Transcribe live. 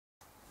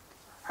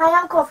Hi,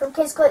 I'm Con from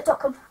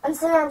KidsCollector.com, and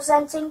today I'm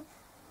presenting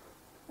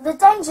the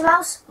Danger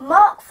Mouse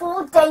Mark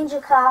IV Danger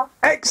Car.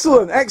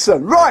 Excellent,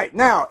 excellent. Right,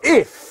 now,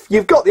 if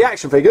you've got the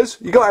action figures,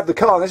 you've got to have the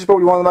car. This is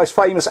probably one of the most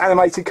famous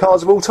animated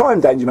cars of all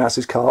time, Danger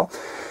Mouse's car.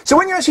 So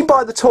when you actually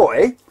buy the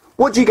toy,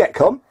 what do you get,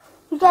 Con?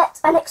 You get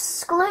an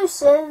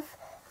exclusive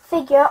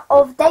figure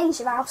of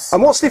Danger Mouse.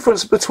 And what's the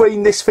difference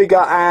between this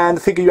figure and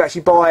the figure you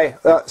actually buy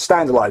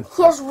standalone?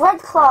 He has red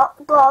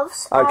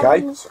gloves Okay.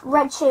 and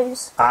red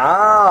shoes.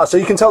 Ah, so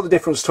you can tell the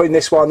difference between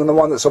this one and the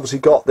one that's obviously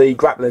got the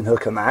grappling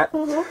hook and that.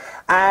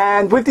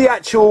 And with the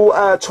actual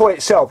toy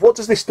itself, what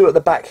does this do at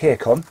the back here,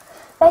 Con?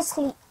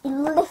 Basically, you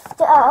lift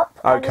it up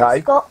and Okay.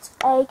 it's got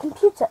a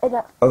computer in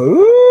it.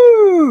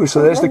 Ooh,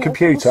 so there's the then you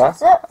computer. can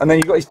set it. And then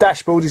you've got his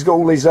dashboard, he's got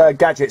all his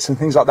gadgets and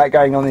things like that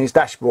going on in his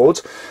dashboard.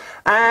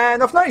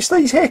 And I've noticed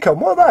these here, Con,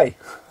 what are they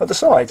at the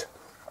side?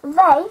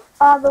 They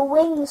are the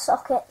wing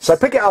sockets. So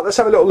pick it up, let's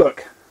have a little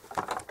look.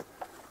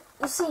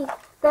 You see,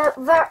 they're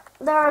right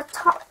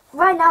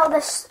now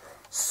they're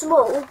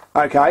small,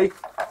 Okay,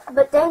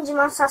 but Danger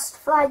Mouse has to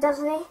fly,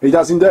 doesn't he? he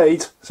does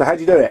indeed. So how do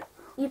you do it?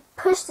 You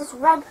push this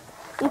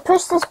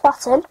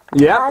button.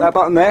 Yeah, and that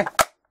button there.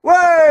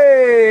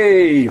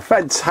 Way!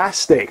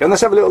 Fantastic. And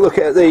let's have a little look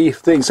at the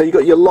thing. So you've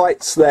got your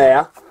lights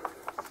there,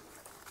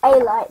 A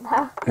light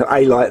there. your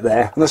A light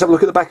there. And let's have a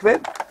look at the back of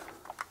it.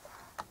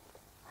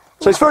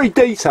 So it's very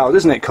detailed,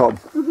 isn't it, Con?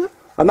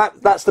 And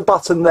that's the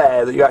button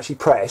there that you actually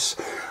press.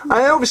 And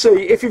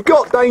obviously, if you've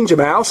got Danger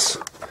Mouse,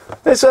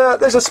 there's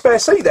a spare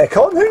seat there,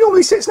 Con. Who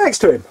normally sits next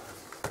to him?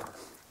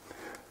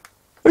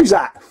 Who's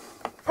that?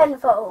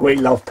 Penfold. We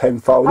love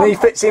Penfold. And he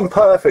fits in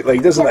perfectly,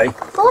 doesn't he?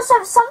 Also,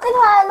 something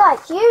that I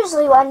like,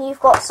 usually when you've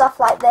got stuff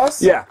like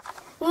this, Yeah.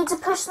 you need to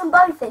push them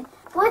both in.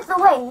 With the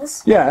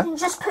wings, Yeah. you can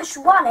just push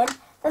one in,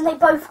 then they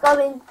both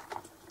go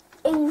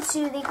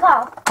into the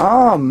car.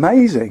 Ah,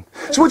 amazing.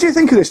 So what do you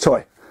think of this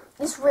toy?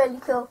 It's really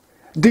cool.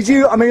 Did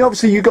you, I mean,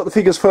 obviously you got the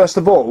figures first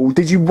of all.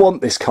 Did you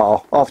want this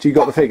car after you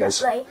got the figures?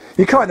 Definitely.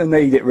 You kind of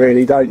need it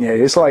really, don't you?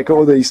 It's like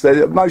all these,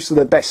 most of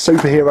the best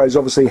superheroes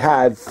obviously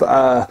have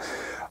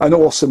an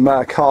awesome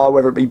car,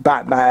 whether it be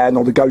Batman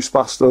or the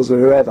Ghostbusters or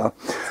whoever.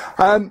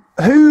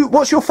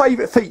 What's your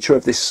favourite feature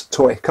of this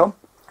toy, Con?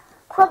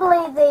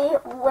 Probably the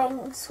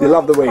wings. You when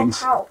love the they pop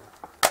wings. out.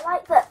 I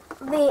like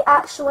the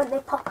actual when they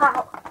pop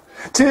out.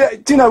 Do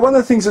you know, one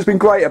of the things that's been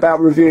great about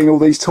reviewing all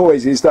these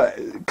toys is that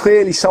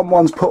clearly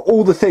someone's put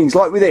all the things,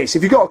 like with this,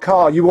 if you've got a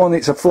car, you want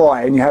it to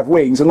fly and you have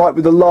wings, and like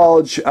with the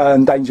large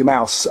Danger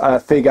Mouse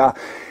figure,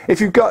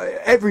 if you've got,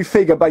 every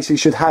figure basically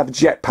should have a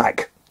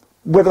jetpack.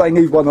 Whether they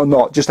need one or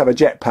not, just have a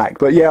jetpack.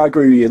 But yeah, I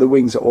agree with you, the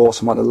wings are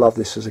awesome. I'd have loved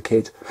this as a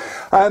kid.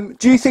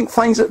 Do you think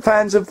fans of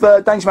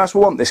Danger Mouse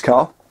will want this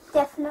car?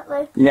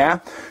 Definitely. Yeah?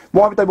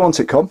 Why would they want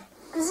it, Con?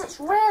 Because it's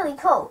really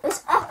cool.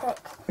 It's epic.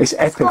 It's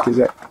epic, is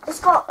it? It's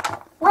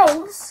got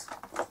wings,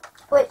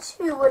 which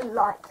who wouldn't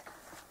like?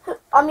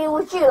 I mean,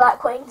 would you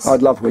like wings?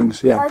 I'd love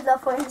wings, yeah. I'd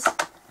love wings.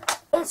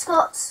 It's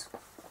got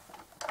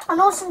an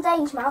awesome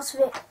Danger Mouse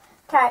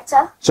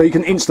character, So you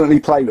can instantly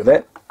play with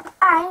it.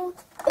 and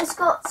it's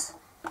got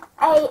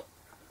a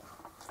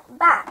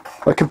back,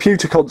 A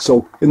computer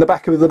console in the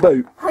back of the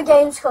boot. a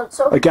games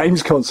console. A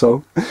games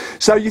console.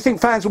 So you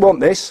think fans will want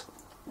this?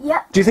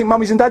 Yep, Do you think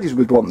mummies and daddies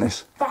would want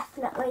this?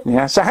 definitely.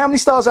 Yeah. So how many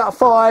stars out of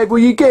 5 will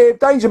you give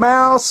Danger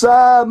Mouse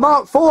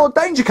Mark IV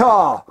Danger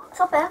Car?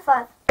 Top end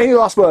 5. Any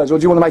last words, or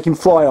do you want to make him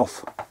fly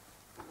off?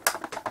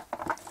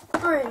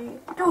 3,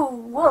 2,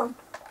 1,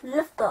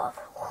 lift off.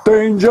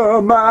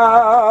 Danger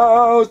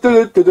Mouse,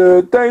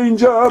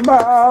 Danger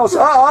Mouse.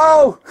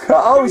 Uh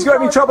oh, he's got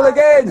me in trouble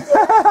again.